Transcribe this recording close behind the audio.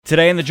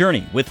Today on The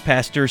Journey with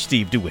Pastor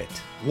Steve DeWitt.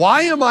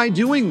 Why am I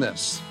doing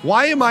this?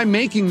 Why am I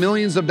making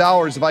millions of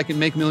dollars if I can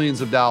make millions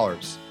of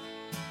dollars?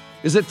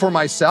 Is it for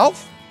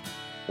myself?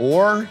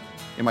 Or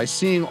am I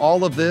seeing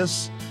all of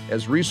this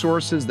as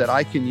resources that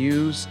I can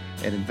use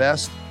and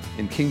invest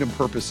in kingdom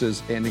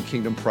purposes and in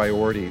kingdom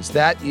priorities?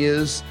 That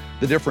is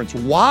the difference.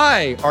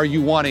 Why are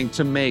you wanting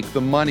to make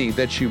the money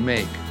that you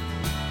make?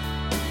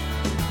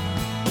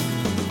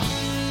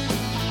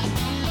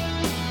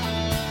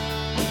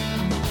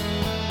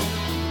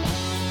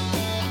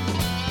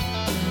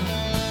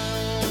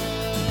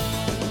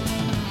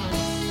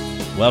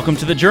 Welcome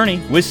to The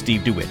Journey with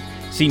Steve DeWitt,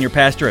 Senior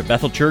Pastor at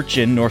Bethel Church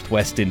in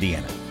Northwest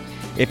Indiana.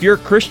 If you're a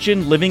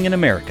Christian living in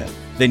America,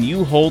 then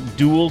you hold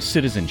dual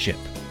citizenship.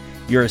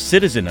 You're a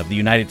citizen of the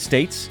United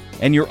States,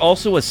 and you're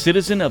also a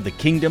citizen of the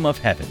Kingdom of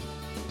Heaven.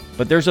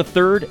 But there's a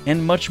third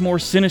and much more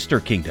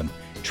sinister kingdom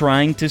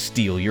trying to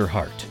steal your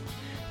heart.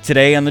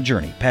 Today on The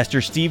Journey,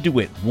 Pastor Steve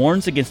DeWitt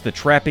warns against the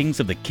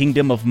trappings of the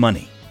kingdom of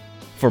money.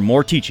 For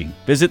more teaching,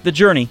 visit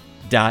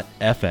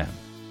thejourney.fm.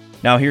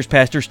 Now here's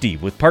Pastor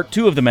Steve with part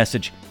 2 of the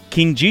message,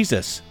 King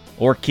Jesus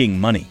or King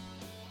Money.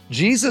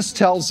 Jesus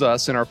tells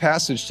us in our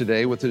passage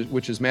today,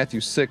 which is Matthew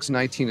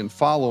 6:19 and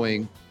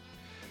following,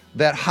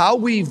 that how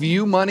we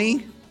view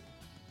money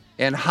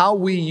and how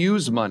we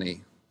use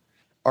money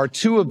are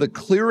two of the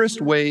clearest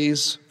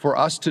ways for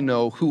us to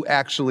know who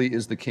actually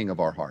is the king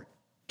of our heart.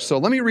 So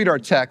let me read our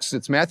text.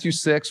 It's Matthew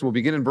 6. We'll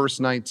begin in verse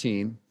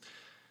 19.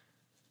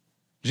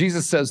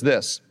 Jesus says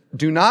this,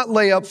 "Do not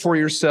lay up for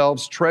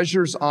yourselves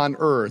treasures on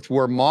earth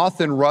where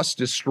moth and rust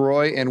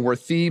destroy and where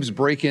thieves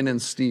break in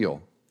and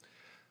steal.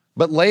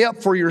 But lay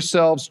up for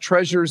yourselves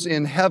treasures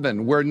in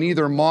heaven where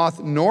neither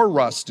moth nor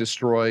rust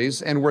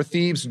destroys and where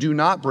thieves do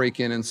not break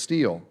in and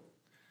steal.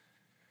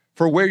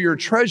 For where your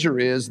treasure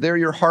is, there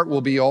your heart will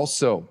be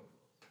also.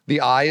 The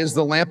eye is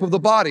the lamp of the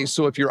body,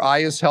 so if your eye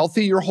is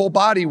healthy, your whole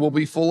body will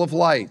be full of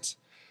light.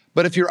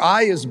 But if your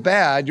eye is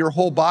bad, your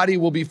whole body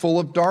will be full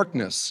of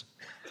darkness.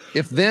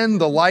 If then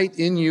the light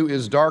in you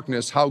is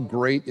darkness, how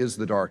great is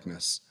the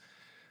darkness?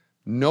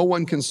 No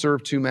one can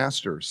serve two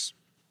masters,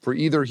 for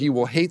either he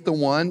will hate the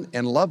one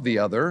and love the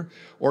other,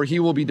 or he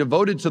will be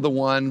devoted to the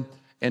one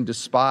and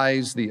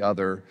despise the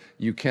other.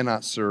 You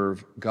cannot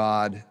serve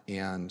God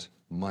and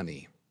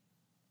money."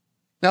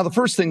 Now, the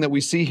first thing that we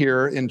see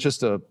here in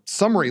just a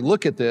summary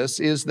look at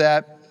this is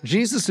that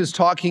Jesus is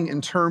talking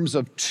in terms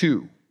of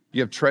two.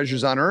 You have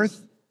treasures on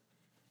earth,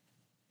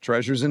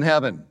 treasures in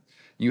heaven.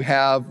 You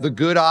have the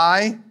good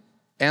eye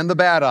and the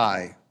bad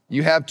eye.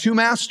 You have two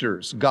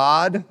masters,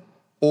 God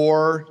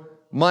or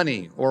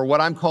money, or what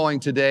I'm calling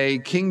today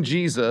King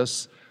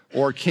Jesus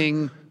or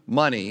King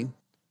Money.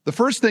 The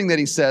first thing that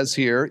he says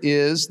here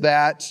is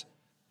that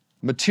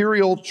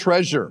material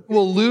treasure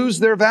will lose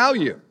their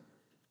value.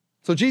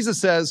 So Jesus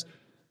says,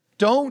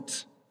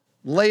 don't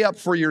lay up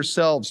for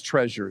yourselves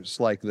treasures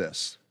like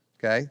this,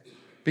 okay?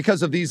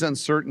 Because of these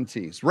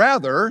uncertainties.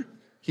 Rather,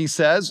 he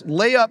says,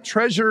 lay up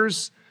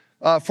treasures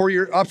for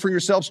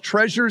yourselves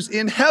treasures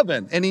in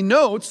heaven. And he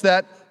notes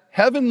that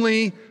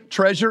heavenly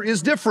treasure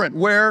is different,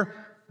 where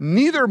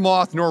neither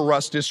moth nor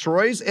rust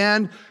destroys,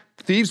 and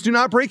thieves do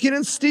not break in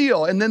and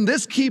steal. And then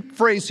this key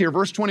phrase here,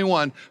 verse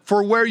 21,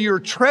 for where your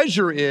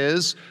treasure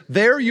is,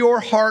 there your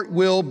heart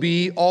will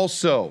be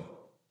also.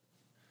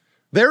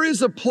 There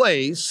is a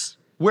place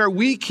where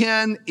we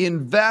can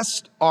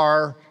invest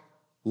our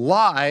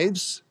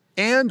lives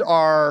and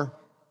our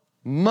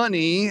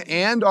money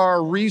and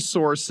our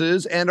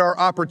resources and our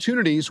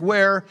opportunities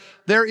where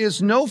there is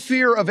no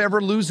fear of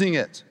ever losing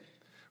it,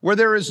 where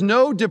there is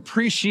no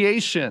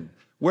depreciation,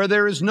 where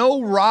there is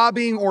no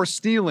robbing or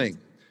stealing.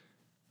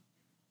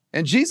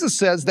 And Jesus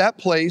says that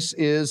place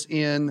is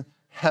in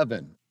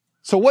heaven.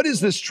 So what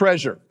is this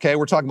treasure? Okay,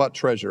 we're talking about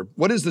treasure.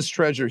 What is this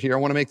treasure here? I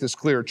want to make this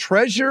clear.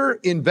 Treasure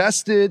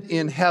invested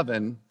in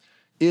heaven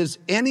is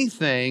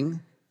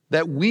anything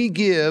that we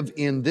give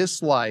in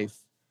this life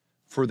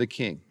for the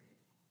King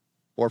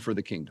or for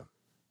the kingdom.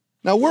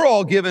 Now, we're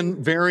all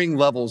given varying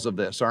levels of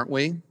this, aren't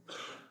we?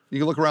 You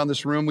can look around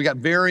this room. We got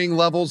varying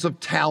levels of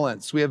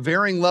talents. We have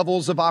varying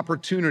levels of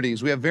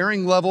opportunities. We have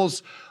varying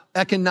levels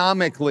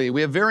economically.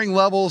 We have varying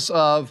levels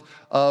of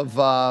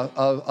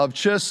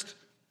just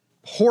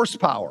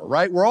horsepower,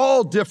 right? We're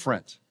all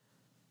different.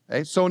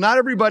 Okay? So not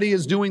everybody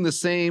is doing the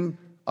same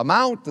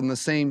amount and the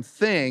same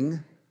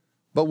thing,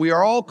 but we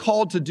are all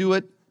called to do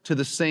it to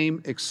the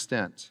same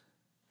extent.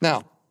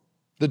 Now,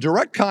 the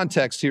direct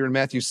context here in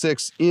Matthew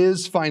 6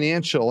 is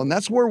financial, and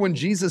that's where when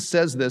Jesus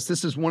says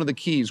this is one of the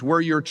keys. Where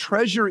your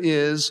treasure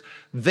is,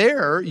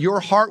 there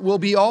your heart will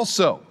be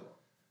also.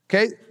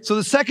 Okay? So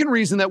the second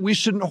reason that we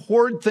shouldn't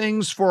hoard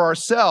things for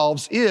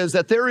ourselves is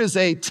that there is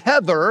a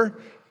tether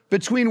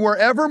between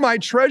wherever my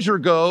treasure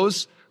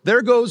goes,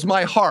 there goes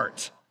my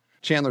heart.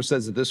 Chandler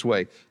says it this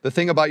way: the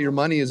thing about your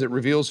money is it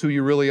reveals who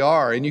you really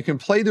are. And you can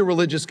play the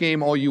religious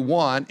game all you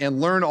want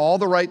and learn all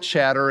the right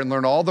chatter and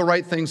learn all the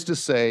right things to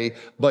say,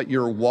 but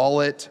your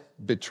wallet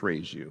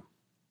betrays you.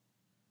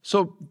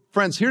 So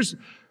friends,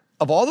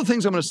 of all the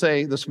things I'm going to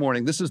say this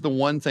morning, this is the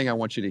one thing I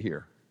want you to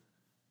hear,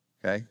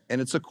 okay? And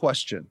it's a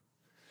question.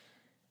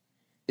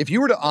 If you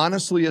were to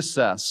honestly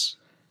assess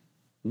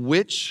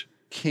which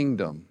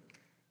kingdom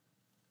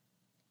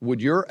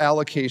would your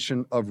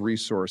allocation of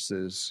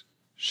resources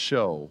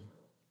show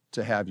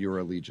to have your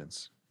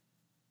allegiance?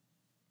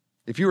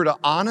 If you were to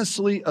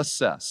honestly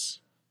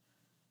assess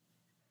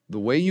the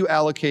way you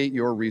allocate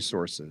your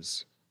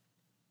resources,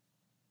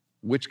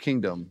 which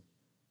kingdom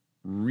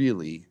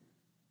really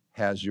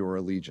has your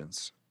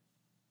allegiance?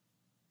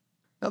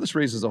 Now, this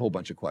raises a whole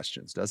bunch of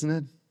questions, doesn't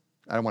it?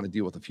 I want to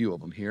deal with a few of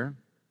them here.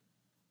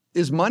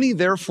 Is money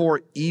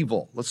therefore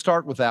evil? Let's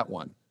start with that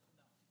one.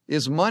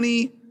 Is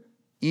money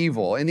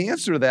evil? And the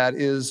answer to that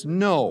is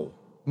no.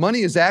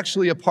 Money is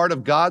actually a part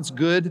of God's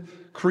good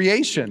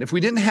creation. If we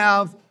didn't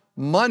have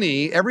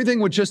money,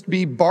 everything would just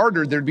be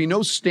bartered. There'd be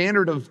no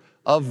standard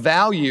of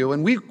value.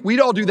 And we'd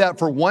all do that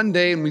for one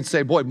day and we'd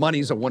say, boy,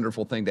 money's a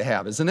wonderful thing to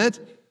have, isn't it?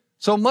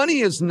 So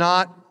money is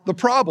not the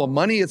problem.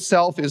 Money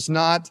itself is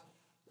not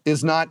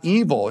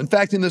evil. In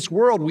fact, in this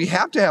world, we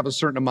have to have a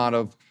certain amount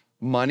of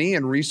money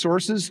and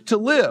resources to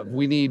live.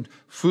 We need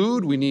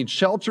food, we need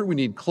shelter, we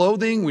need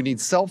clothing, we need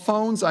cell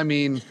phones. I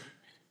mean,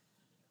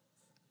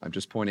 I'm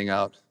just pointing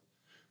out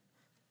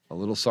a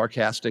little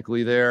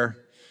sarcastically there.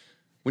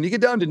 When you get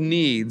down to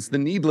needs, the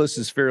need list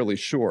is fairly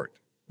short.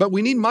 But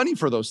we need money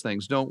for those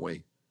things, don't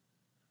we?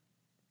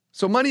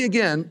 So money,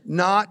 again,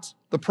 not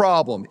the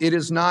problem. It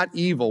is not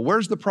evil.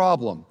 Where's the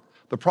problem?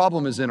 The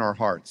problem is in our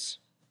hearts.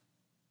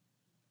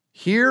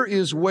 Here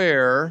is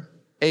where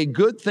a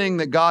good thing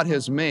that God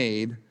has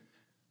made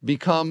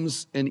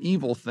becomes an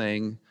evil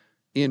thing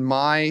in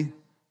my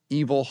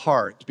evil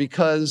heart,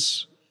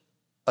 because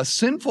a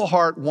sinful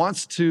heart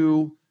wants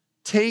to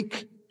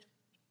take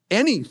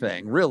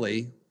anything,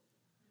 really,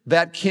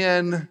 that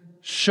can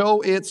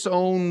show its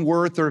own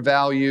worth or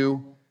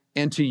value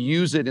and to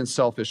use it in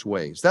selfish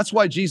ways. That's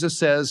why Jesus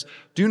says,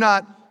 do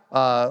not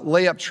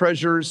lay up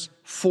treasures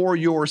for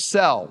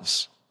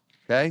yourselves,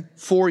 okay?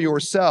 For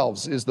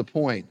yourselves is the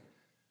point.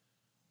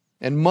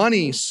 And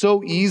money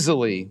so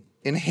easily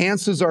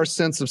enhances our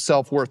sense of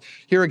self-worth.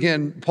 Here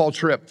again, Paul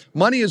Tripp,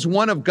 money is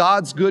one of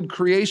God's good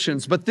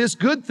creations, but this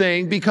good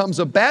thing becomes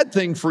a bad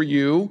thing for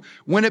you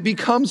when it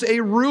becomes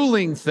a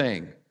ruling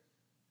thing.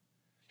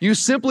 You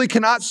simply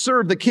cannot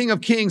serve the King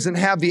of Kings and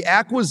have the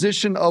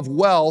acquisition of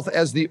wealth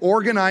as the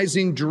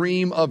organizing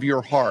dream of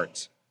your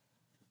heart.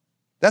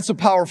 That's a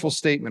powerful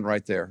statement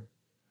right there.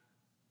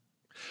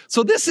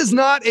 So this is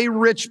not a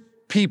rich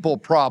people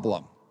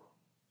problem.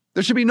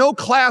 There should be no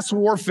class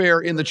warfare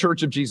in the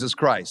Church of Jesus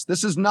Christ.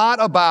 This is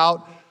not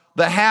about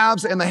the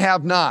haves and the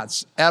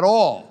have-nots at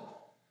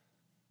all.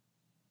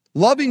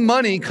 Loving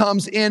money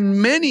comes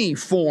in many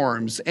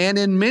forms and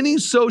in many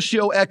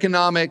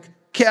socioeconomic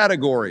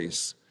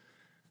categories.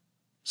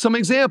 Some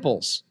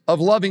examples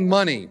of loving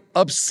money: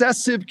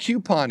 obsessive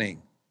couponing,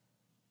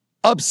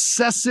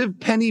 obsessive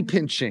penny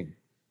pinching,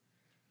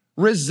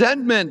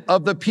 resentment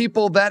of the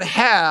people that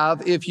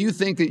have if you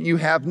think that you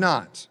have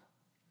not,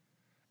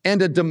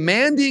 and a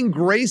demanding,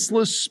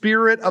 graceless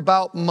spirit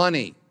about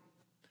money.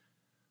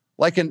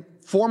 Like a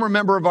former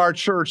member of our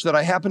church that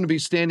I happened to be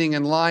standing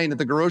in line at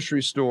the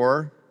grocery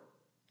store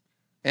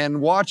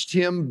and watched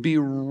him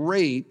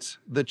berate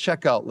the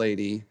checkout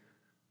lady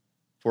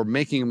for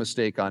making a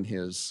mistake on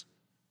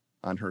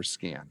her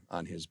scan,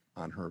 on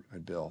her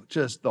bill.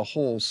 Just the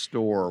whole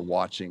store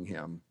watching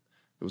him.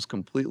 It was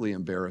completely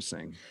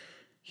embarrassing.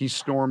 He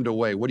stormed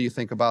away. What do you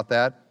think about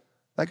that?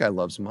 That guy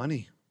loves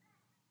money.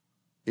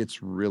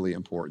 It's really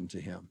important to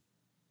him.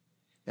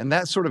 And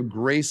that sort of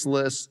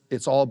graceless,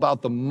 it's all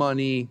about the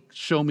money,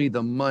 show me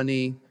the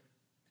money.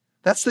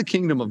 That's the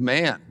kingdom of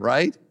man,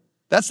 right?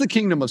 That's the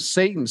kingdom of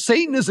Satan.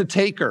 Satan is a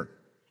taker.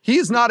 He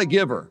is not a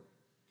giver.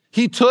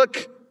 He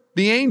took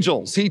the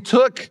angels. He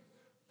took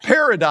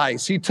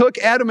paradise. He took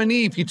Adam and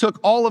Eve. He took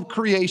all of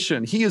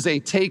creation. He is a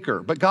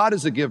taker, but God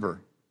is a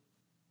giver.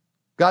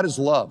 God is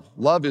love.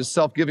 Love is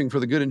self-giving for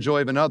the good and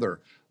joy of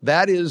another.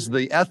 That is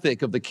the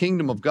ethic of the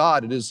kingdom of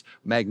God. It is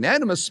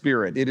magnanimous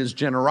spirit. It is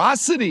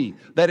generosity.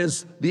 That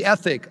is the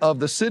ethic of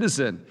the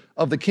citizen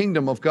of the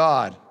kingdom of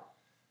God.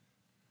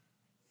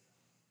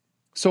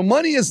 So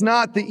money is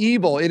not the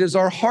evil. It is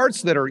our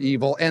hearts that are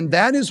evil. And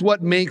that is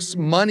what makes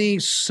money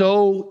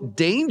so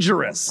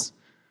dangerous.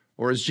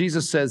 Or as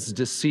Jesus says,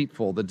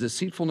 deceitful, the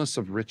deceitfulness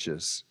of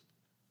riches.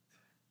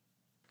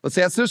 Let's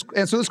answer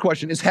this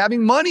question. Is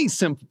having money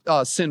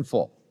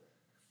sinful?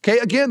 Okay,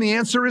 again, the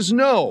answer is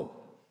no.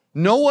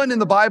 No one in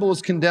the Bible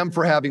is condemned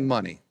for having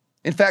money.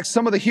 In fact,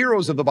 some of the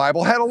heroes of the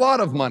Bible had a lot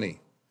of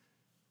money.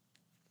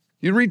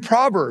 You read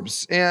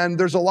Proverbs, and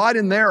there's a lot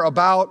in there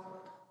about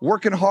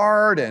working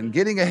hard and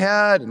getting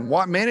ahead and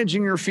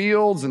managing your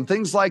fields and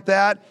things like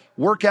that,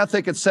 work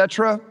ethic,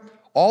 etc.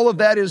 All of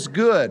that is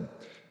good.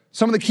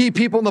 Some of the key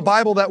people in the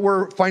Bible that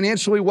were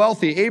financially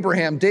wealthy: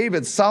 Abraham,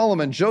 David,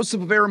 Solomon,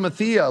 Joseph of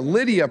Arimathea,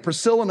 Lydia,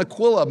 Priscilla and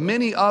Aquila,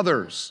 many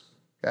others,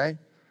 okay?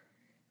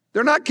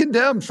 They're not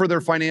condemned for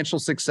their financial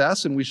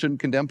success, and we shouldn't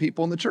condemn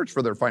people in the church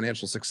for their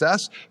financial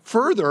success.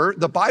 Further,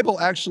 the Bible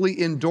actually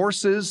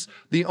endorses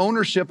the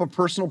ownership of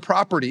personal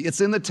property.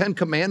 It's in the 10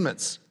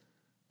 Commandments.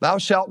 Thou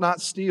shalt not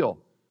steal.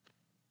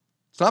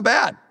 It's not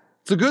bad.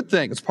 It's a good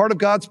thing. It's part of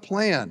God's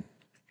plan.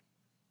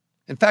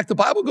 In fact, the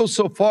Bible goes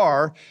so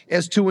far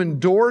as to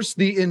endorse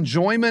the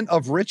enjoyment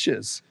of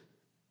riches.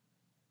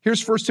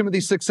 Here's 1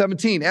 Timothy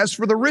 6:17. As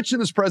for the rich in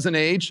this present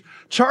age,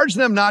 charge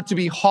them not to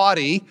be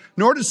haughty,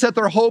 nor to set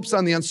their hopes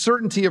on the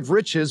uncertainty of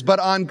riches, but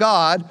on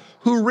God,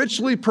 who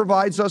richly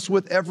provides us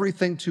with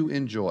everything to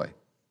enjoy.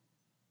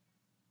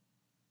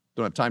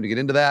 Don't have time to get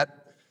into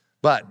that,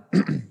 but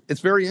it's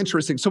very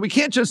interesting. So we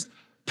can't just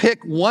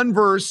pick one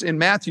verse in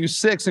Matthew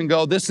 6 and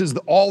go, this is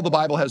all the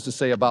Bible has to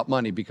say about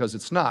money, because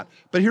it's not.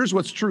 But here's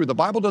what's true. The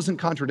Bible doesn't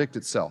contradict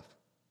itself.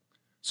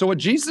 So what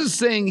Jesus is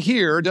saying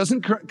here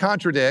doesn't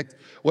contradict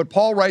what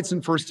Paul writes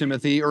in 1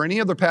 Timothy or any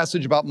other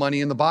passage about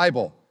money in the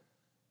Bible,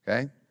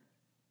 okay?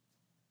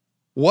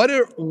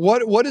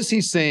 What is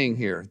he saying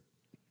here?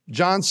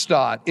 John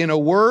Stott, in a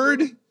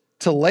word,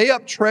 to lay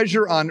up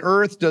treasure on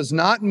earth does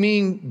not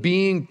mean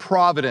being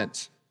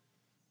provident,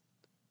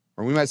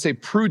 or we might say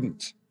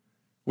prudent,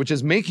 which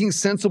is making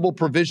sensible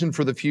provision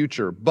for the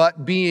future,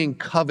 but being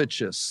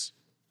covetous,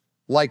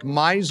 like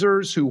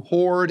misers who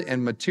hoard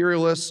and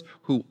materialists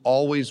who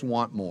always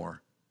want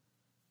more.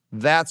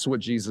 That's what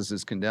Jesus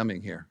is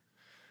condemning here.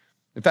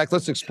 In fact,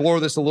 let's explore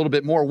this a little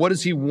bit more. What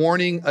is he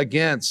warning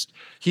against?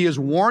 He is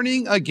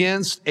warning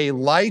against a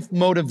life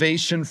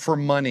motivation for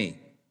money,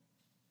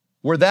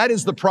 where that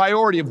is the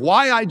priority of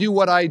why I do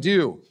what I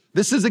do.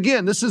 This is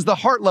the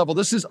heart level.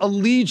 This is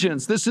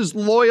allegiance. This is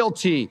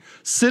loyalty.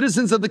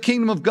 Citizens of the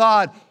kingdom of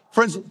God.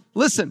 Friends,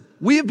 listen,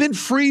 we have been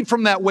freed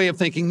from that way of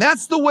thinking.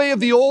 That's the way of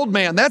the old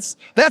man. That's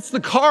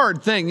the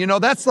card thing. You know,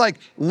 that's like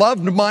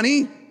loved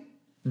money.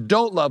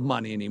 Don't love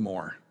money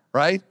anymore,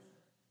 right?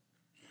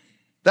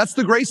 That's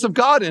the grace of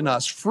God in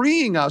us,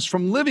 freeing us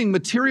from living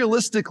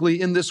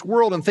materialistically in this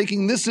world and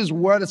thinking this is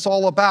what it's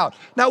all about.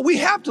 Now, we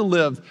have to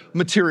live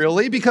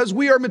materially because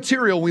we are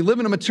material. We live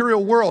in a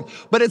material world,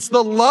 but it's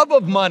the love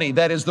of money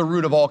that is the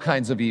root of all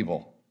kinds of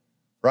evil,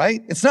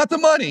 right? It's not the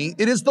money.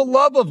 It is the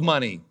love of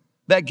money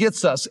that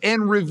gets us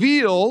and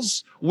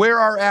reveals where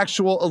our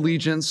actual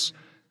allegiance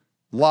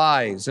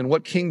lies and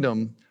what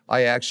kingdom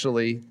I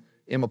actually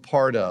am a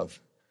part of.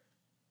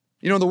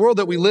 You know, in the world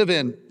that we live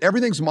in,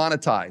 everything's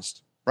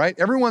monetized. Right?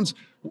 Everyone's,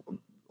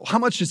 how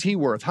much is he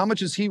worth? How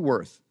much is he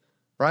worth?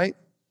 Right?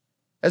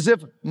 As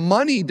if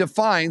money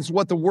defines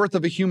what the worth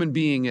of a human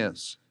being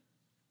is,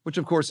 which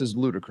of course is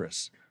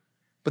ludicrous.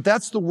 But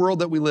that's the world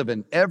that we live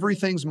in.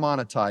 Everything's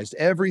monetized.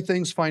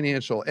 Everything's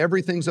financial.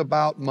 Everything's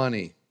about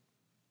money.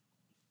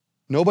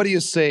 Nobody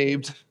is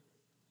saved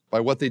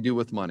by what they do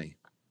with money.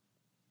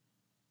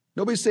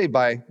 Nobody's saved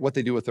by what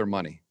they do with their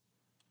money.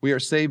 We are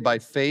saved by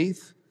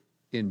faith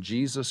in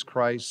Jesus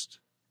Christ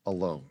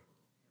alone.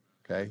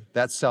 Okay,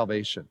 that's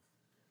salvation.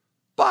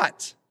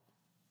 But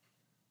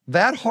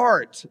that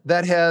heart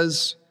that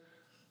has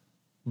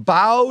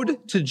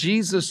bowed to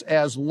Jesus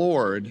as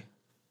Lord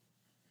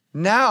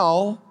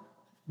now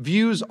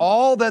views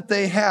all that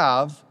they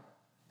have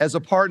as a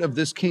part of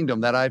this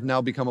kingdom that I've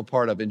now become a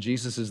part of, and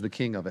Jesus is the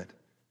king of it.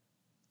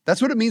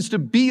 That's what it means to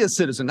be a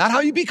citizen. Not how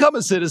you become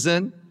a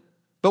citizen,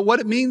 but what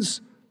it means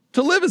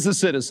to live as a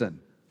citizen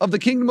of the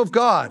kingdom of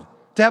God,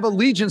 to have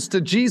allegiance to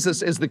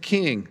Jesus as the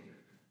king.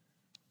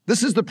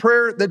 This is the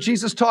prayer that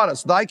Jesus taught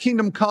us. Thy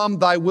kingdom come,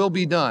 thy will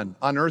be done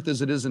on earth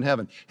as it is in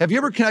heaven. Have you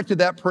ever connected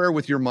that prayer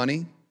with your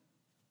money?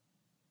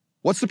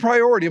 What's the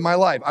priority of my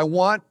life? I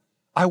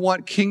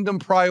want kingdom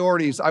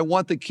priorities. I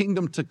want the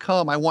kingdom to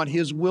come. I want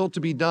his will to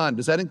be done.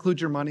 Does that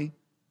include your money?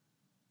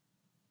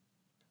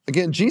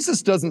 Again,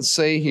 Jesus doesn't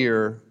say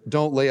here,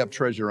 don't lay up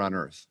treasure on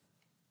earth.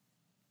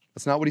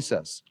 That's not what he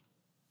says.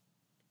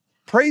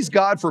 Praise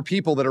God for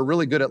people that are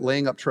really good at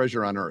laying up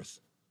treasure on earth.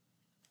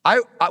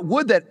 I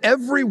would that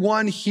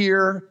everyone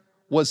here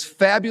was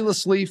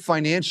fabulously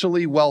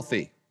financially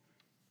wealthy.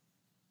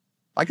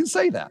 I can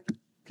say that,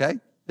 okay?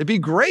 It'd be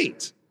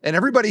great. And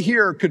everybody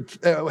here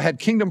had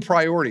kingdom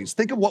priorities.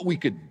 Think of what we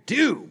could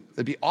do.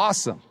 That'd be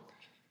awesome,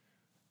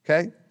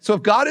 okay? So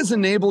if God has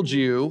enabled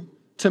you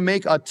to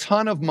make a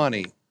ton of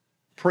money,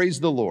 praise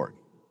the Lord.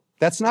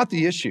 That's not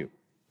the issue.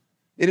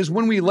 It is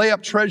when we lay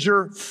up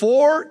treasure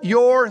for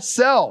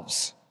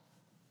yourselves.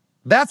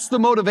 That's the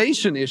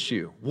motivation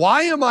issue.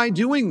 Why am I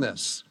doing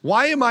this?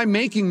 Why am I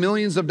making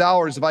millions of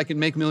dollars if I can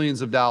make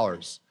millions of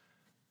dollars?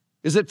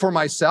 Is it for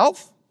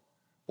myself?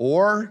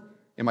 Or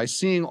am I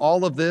seeing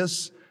all of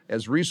this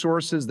as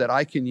resources that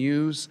I can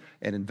use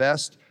and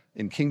invest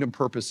in kingdom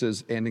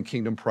purposes and in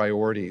kingdom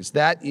priorities?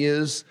 That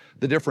is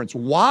the difference.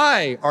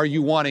 Why are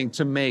you wanting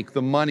to make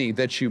the money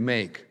that you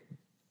make?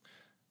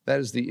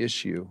 That is the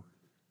issue.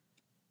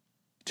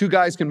 Two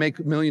guys can make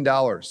 $1 million.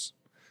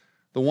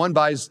 The one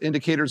buys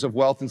indicators of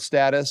wealth and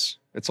status.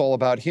 It's all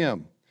about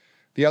him.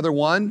 The other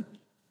one,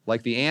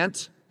 like the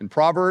ant in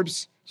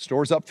Proverbs,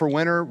 stores up for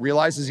winter,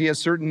 realizes he has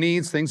certain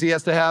needs, things he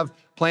has to have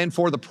planned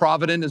for, the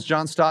provident, as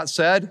John Stott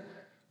said.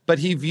 But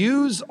he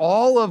views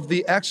all of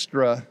the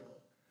extra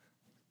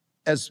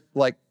as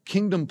like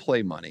kingdom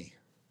play money.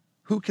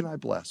 Who can I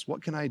bless?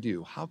 What can I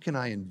do? How can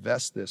I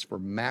invest this for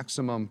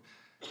maximum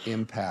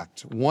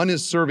impact? One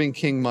is serving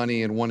King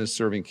money and one is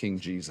serving King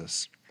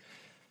Jesus.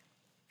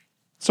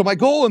 So my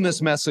goal in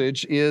this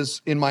message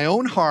is, in my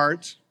own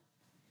heart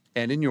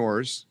and in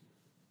yours,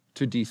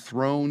 to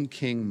dethrone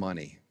King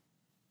Money,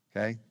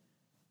 okay?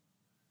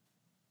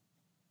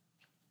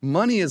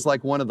 Money is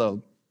like one of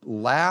the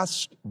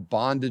last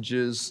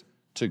bondages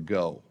to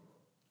go.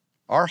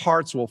 Our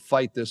hearts will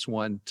fight this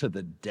one to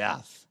the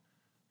death,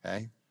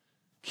 okay?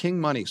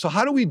 King Money. So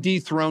how do we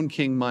dethrone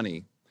King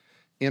Money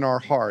in our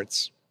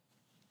hearts?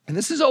 And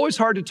this is always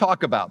hard to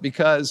talk about,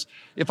 because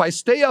if I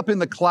stay up in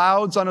the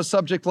clouds on a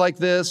subject like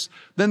this,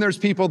 then there's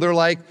people, they're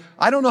like,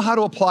 I don't know how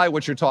to apply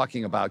what you're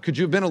talking about. Could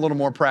you have been a little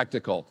more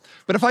practical?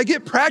 But if I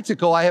get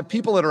practical, I have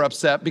people that are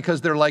upset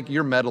because they're like,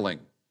 you're meddling.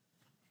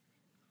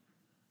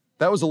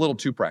 That was a little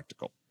too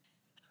practical.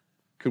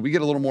 Could we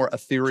get a little more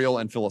ethereal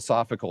and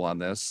philosophical on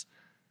this?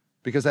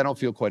 Because I don't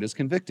feel quite as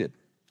convicted.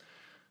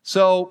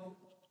 So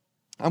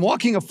I'm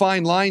walking a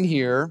fine line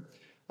here,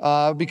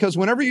 because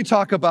whenever you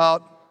talk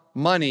about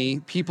money,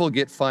 people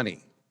get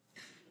funny.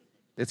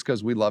 It's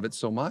because we love it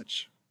so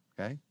much,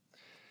 okay?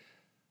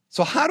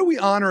 So how do we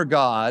honor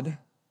God?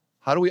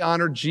 How do we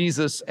honor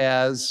Jesus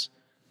as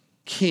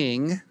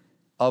King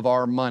of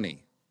our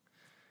money?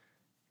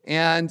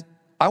 And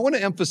I want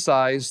to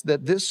emphasize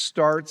that this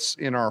starts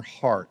in our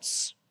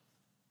hearts.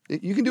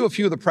 You can do a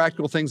few of the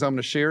practical things I'm going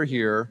to share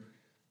here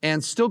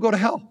and still go to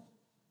hell,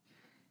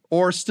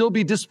 or still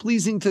be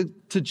displeasing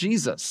to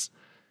Jesus.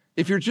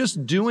 If you're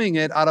just doing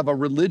it out of a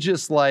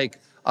religious, like,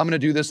 I'm going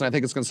to do this and I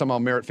think it's going to somehow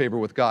merit favor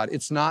with God,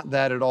 it's not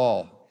that at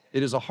all.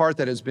 It is a heart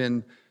that has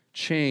been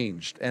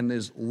changed and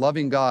is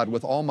loving God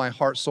with all my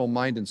heart, soul,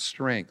 mind, and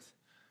strength,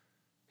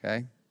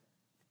 okay?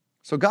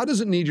 So God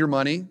doesn't need your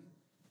money.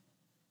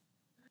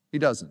 He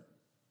doesn't.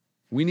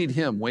 We need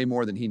him way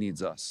more than he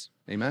needs us.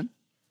 Amen?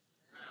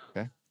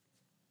 Okay?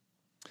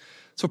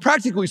 So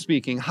practically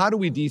speaking, how do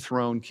we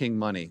dethrone King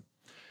Money?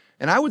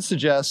 And I would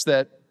suggest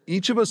that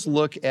each of us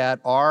look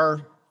at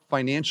our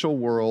financial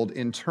world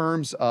in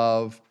terms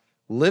of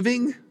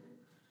living,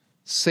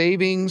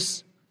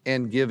 savings,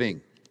 and giving.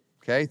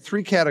 Okay?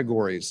 3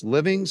 categories: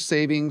 living,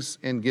 savings,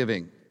 and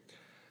giving.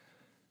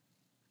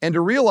 And to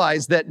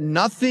realize that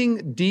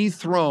nothing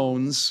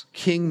dethrones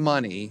King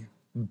Money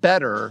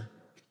better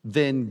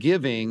than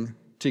giving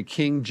to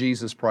King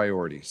Jesus'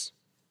 priorities.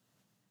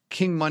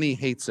 King Money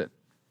hates it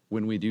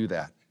when we do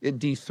that. It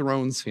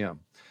dethrones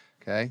him.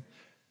 Okay?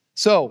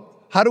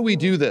 So, how do we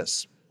do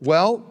this?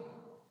 Well,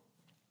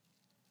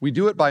 we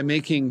do it by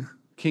making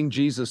King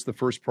Jesus the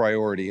first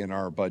priority in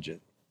our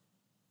budget.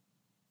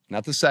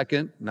 Not the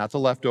second, not the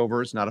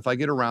leftovers, not if I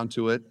get around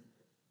to it.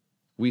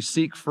 We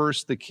seek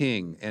first the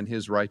King and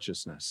his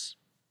righteousness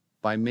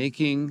by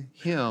making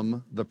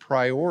him the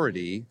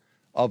priority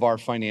of our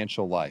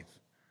financial life.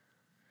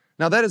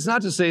 Now, that is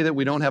not to say that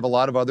we don't have a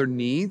lot of other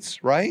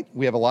needs, right?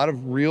 We have a lot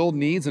of real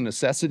needs and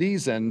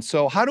necessities. And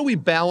so how do we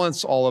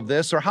balance all of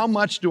this? Or how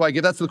much do I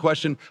give? That's the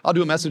question. I'll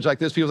do a message like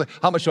this. People say,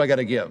 how much do I got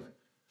to give?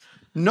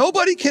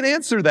 Nobody can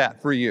answer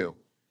that for you.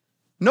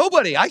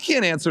 Nobody. I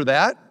can't answer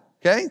that,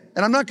 okay?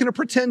 And I'm not going to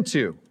pretend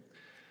to.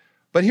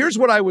 But here's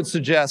what I would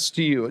suggest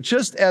to you,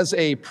 just as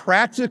a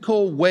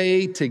practical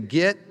way to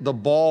get the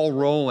ball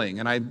rolling.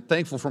 And I'm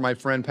thankful for my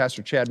friend,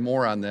 Pastor Chad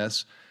Moore, on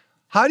this.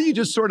 How do you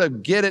just sort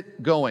of get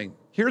it going?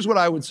 Here's what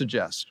I would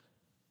suggest.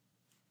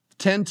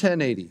 10,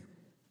 10, 80.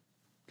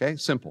 Okay,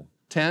 simple.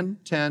 10,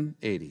 10,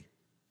 80.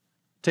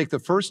 Take the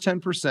first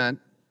 10%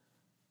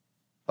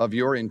 of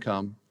your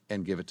income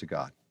and give it to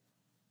God.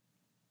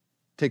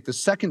 Take the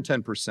second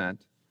 10%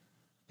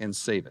 and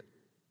save it.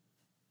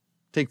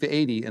 Take the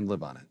 80 and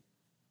live on it.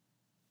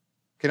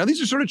 Okay, now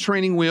these are sort of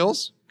training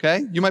wheels,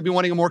 okay? You might be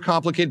wanting a more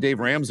complicated. Dave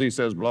Ramsey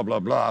says blah,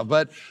 blah, blah,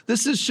 but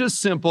this is just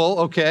simple,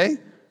 okay?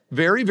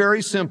 Very,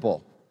 very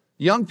simple.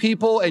 Young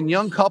people and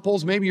young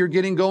couples, maybe you're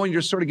getting going,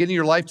 you're sort of getting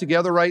your life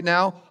together right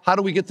now. How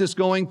do we get this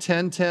going?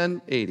 10,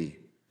 10, 80.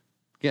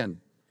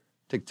 Again,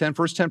 take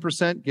first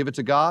 10%, give it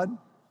to God.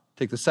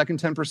 Take the second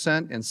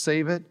 10% and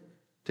save it.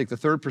 Take the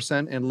third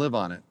percent and live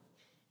on it.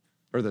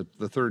 Or the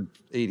third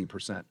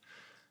 80%.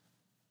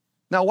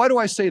 Now, why do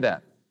I say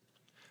that?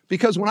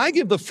 Because when I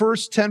give the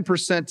first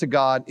 10% to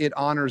God, it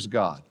honors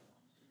God.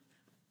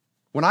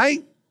 When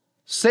I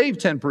save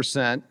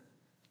 10%,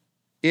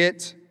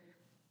 it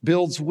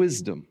builds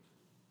wisdom.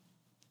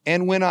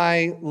 And when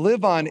I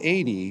live on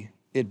 80,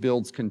 it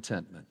builds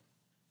contentment.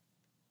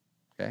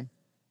 Okay?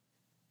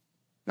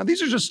 Now,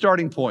 these are just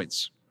starting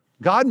points.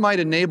 God might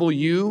enable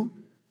you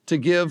to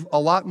give a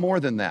lot more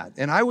than that.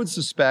 And I would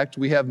suspect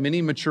we have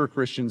many mature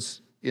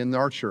Christians in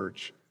our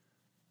church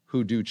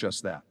who do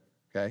just that.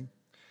 Okay?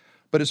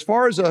 But as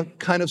far as a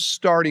kind of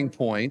starting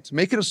point,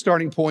 make it a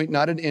starting point,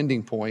 not an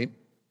ending point.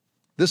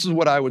 This is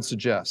what I would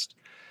suggest.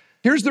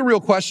 Here's the real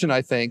question,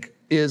 I think,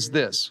 is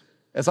this.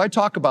 As I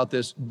talk about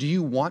this, do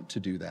you want to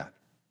do that?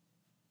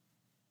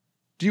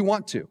 Do you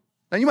want to?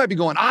 Now, you might be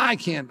going, I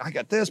can't. I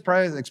got this,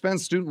 price,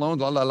 expense, student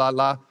loans, la, la, la,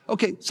 la.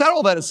 Okay, set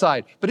all that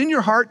aside. But in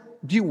your heart,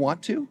 do you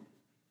want to?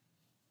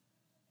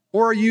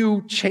 Or are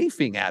you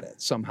chafing at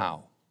it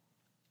somehow?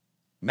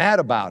 Mad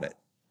about it?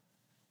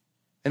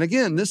 And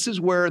again, this is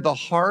where the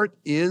heart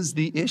is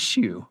the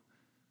issue,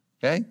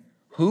 okay?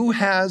 Who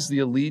has the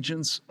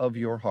allegiance of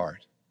your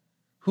heart?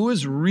 Who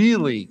is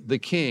really the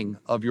king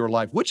of your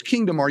life? Which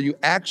kingdom are you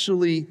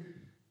actually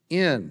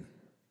in?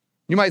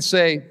 You might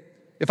say,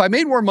 if I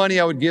made more money,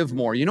 I would give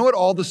more. You know what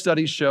all the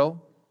studies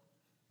show?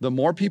 The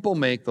more people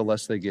make, the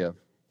less they give.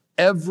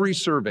 Every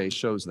survey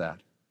shows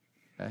that.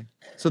 Okay?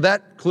 So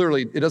that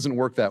clearly, it doesn't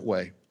work that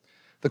way.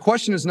 The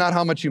question is not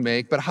how much you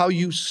make, but how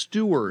you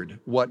steward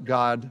what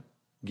God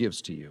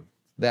gives to you.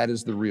 That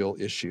is the real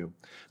issue.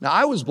 Now,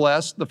 I was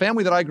blessed. The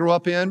family that I grew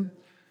up in,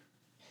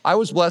 I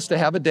was blessed to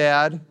have a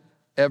dad.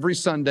 Every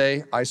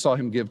Sunday, I saw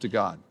him give to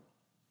God.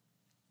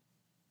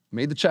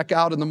 Made the check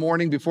out in the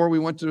morning before we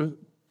went to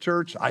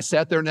church. I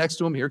sat there next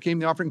to him. Here came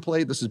the offering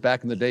plate. This is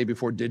back in the day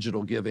before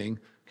digital giving.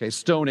 Okay,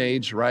 Stone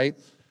Age, right?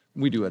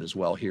 We do it as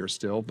well here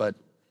still, but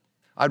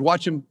I'd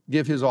watch him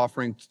give his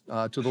offering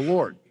to the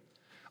Lord.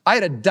 I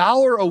had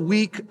 $1 a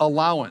week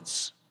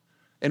allowance,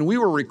 and we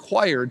were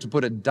required to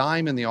put a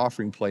dime in the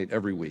offering plate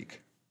every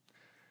week,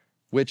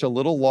 which a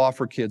little law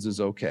for kids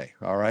is okay,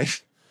 all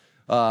right?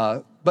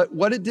 But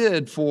what it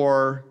did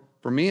for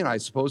me, and I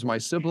suppose my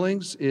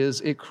siblings,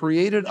 is it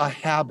created a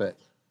habit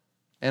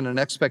and an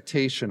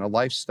expectation, a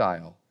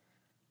lifestyle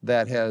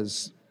that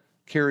has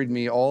carried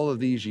me all of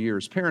these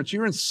years. Parents,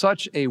 you're in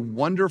such a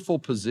wonderful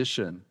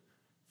position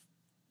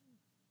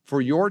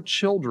for your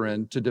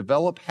children to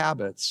develop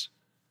habits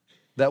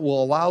that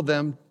will allow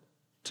them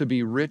to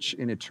be rich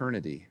in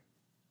eternity.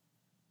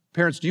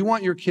 Parents, do you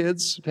want your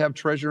kids to have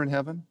treasure in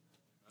heaven?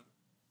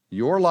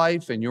 Your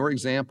life and your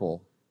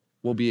example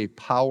will be a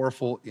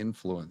powerful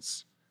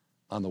influence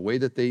on the way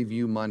that they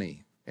view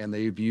money and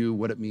they view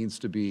what it means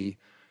to be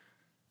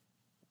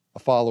a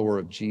follower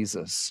of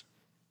Jesus.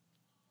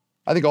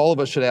 I think all of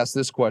us should ask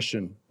this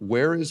question: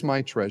 where is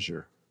my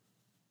treasure?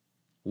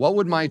 What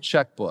would my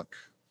checkbook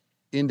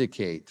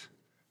indicate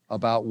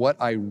about what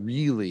I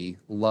really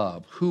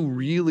love? Who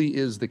really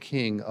is the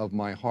king of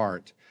my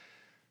heart?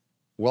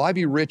 Will I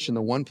be rich in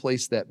the one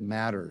place that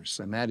matters,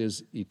 and that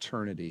is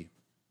eternity?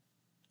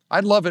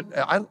 I'd love it.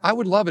 I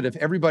would love it if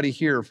everybody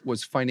here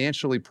was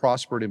financially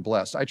prospered and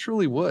blessed. I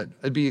truly would.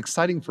 It'd be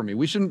exciting for me.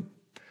 We shouldn't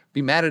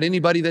be mad at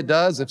anybody that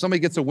does. If somebody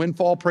gets a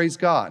windfall, praise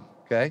God,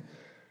 okay?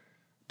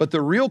 But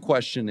the real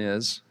question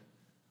is,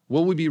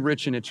 will we be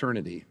rich in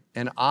eternity?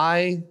 And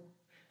I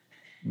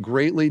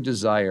greatly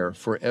desire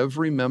for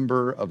every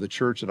member of the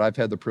church that I've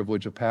had the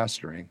privilege of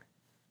pastoring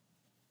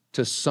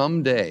to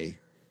someday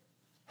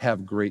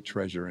have great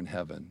treasure in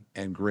heaven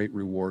and great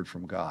reward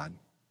from God.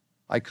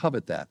 I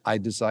covet that. I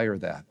desire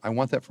that. I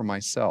want that for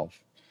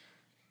myself.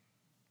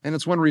 And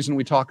it's one reason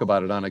we talk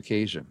about it on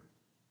occasion.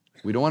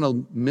 We don't want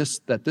to miss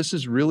that this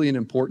is really an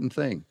important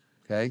thing,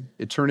 okay?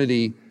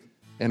 Eternity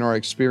and our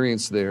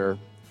experience there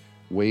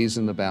weighs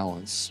in the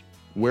balance.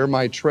 Where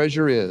my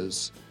treasure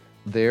is,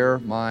 there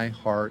my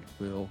heart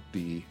will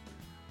be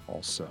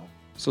also.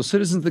 So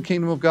citizens of the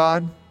kingdom of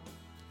God,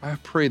 I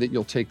pray that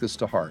you'll take this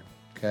to heart,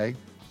 okay?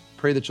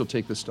 Pray that you'll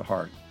take this to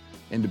heart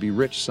and to be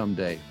rich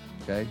someday,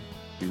 okay?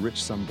 Be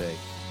rich someday.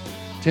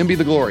 To him be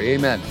the glory,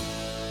 amen.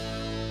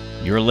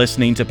 You're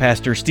listening to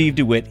Pastor Steve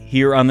DeWitt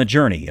here on The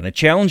Journey in a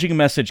challenging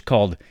message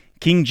called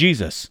King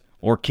Jesus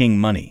or King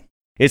Money.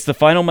 It's the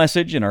final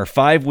message in our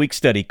 5-week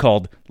study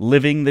called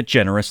Living the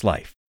Generous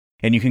Life.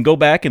 And you can go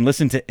back and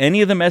listen to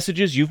any of the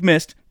messages you've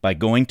missed by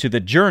going to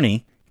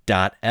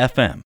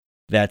thejourney.fm.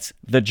 That's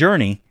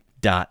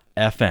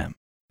thejourney.fm.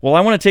 Well,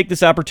 I want to take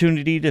this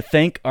opportunity to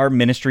thank our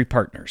ministry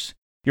partners.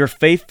 Your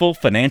faithful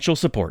financial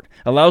support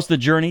allows The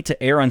Journey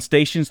to air on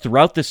stations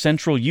throughout the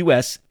central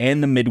U.S.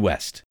 and the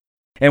Midwest.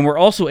 And we're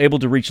also able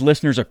to reach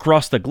listeners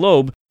across the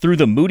globe through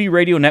the Moody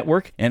Radio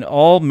Network and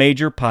all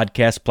major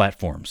podcast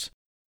platforms.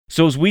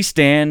 So as we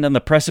stand on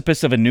the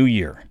precipice of a new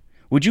year,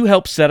 would you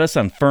help set us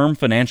on firm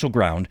financial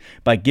ground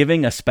by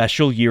giving a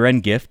special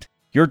year-end gift?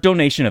 Your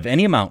donation of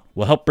any amount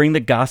will help bring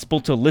the gospel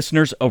to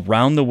listeners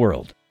around the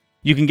world.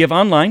 You can give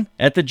online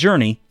at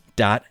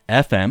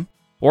thejourney.fm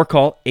or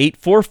call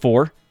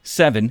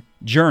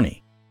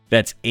 844-7-JOURNEY.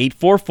 That's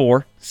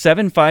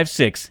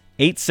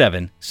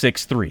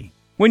 844-756-8763.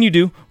 When you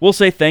do, we'll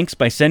say thanks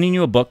by sending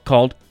you a book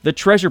called The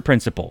Treasure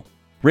Principle,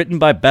 written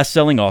by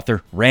best-selling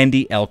author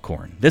Randy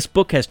Alcorn. This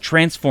book has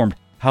transformed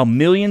how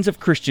millions of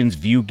Christians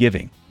view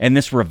giving, and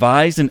this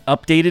revised and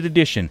updated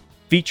edition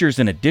features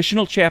an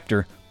additional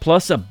chapter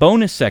plus a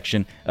bonus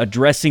section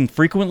addressing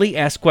frequently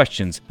asked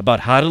questions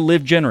about how to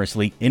live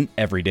generously in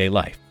everyday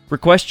life.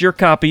 Request your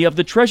copy of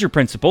The Treasure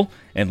Principle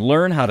and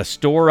learn how to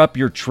store up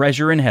your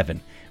treasure in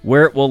heaven,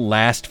 where it will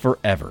last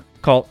forever.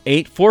 Call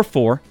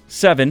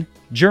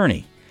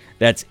 844-7-JOURNEY.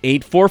 That's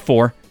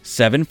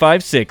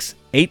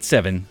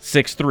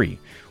 844-756-8763.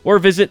 Or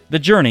visit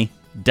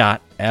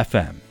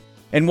thejourney.fm.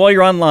 And while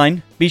you're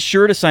online, be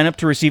sure to sign up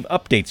to receive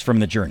updates from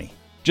The Journey.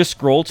 Just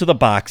scroll to the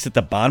box at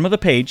the bottom of the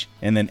page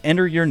and then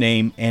enter your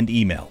name and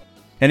email.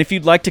 And if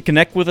you'd like to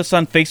connect with us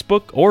on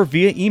Facebook or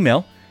via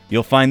email,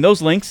 you'll find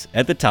those links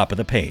at the top of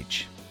the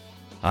page.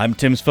 I'm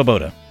Tim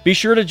Svoboda. Be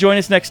sure to join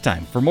us next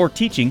time for more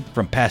teaching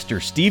from Pastor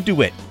Steve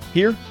DeWitt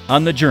here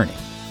on The Journey.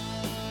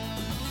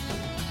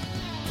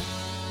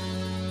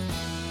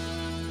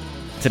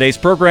 Today's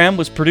program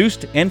was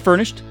produced and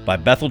furnished by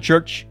Bethel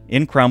Church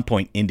in Crown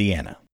Point, Indiana.